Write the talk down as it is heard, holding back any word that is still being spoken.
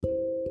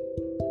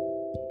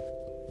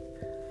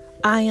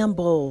I am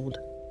bold.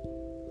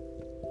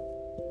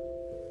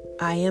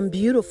 I am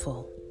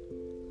beautiful.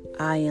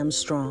 I am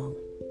strong.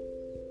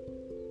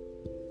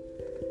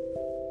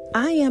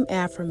 I am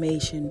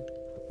affirmation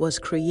was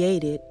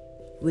created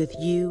with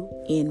you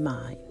in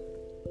mind.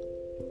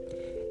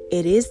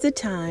 It is the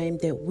time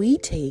that we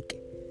take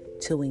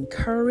to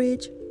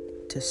encourage,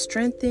 to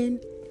strengthen,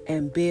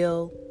 and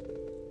build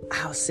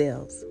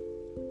ourselves.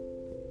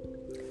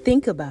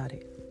 Think about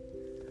it.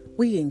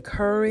 We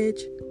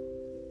encourage,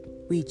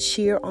 we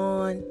cheer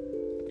on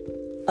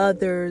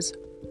others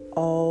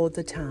all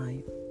the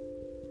time.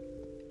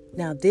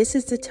 Now, this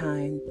is the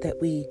time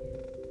that we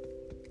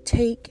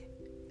take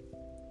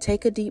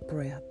a deep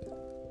breath,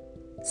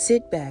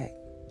 sit back,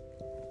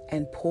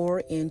 and pour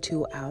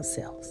into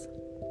ourselves.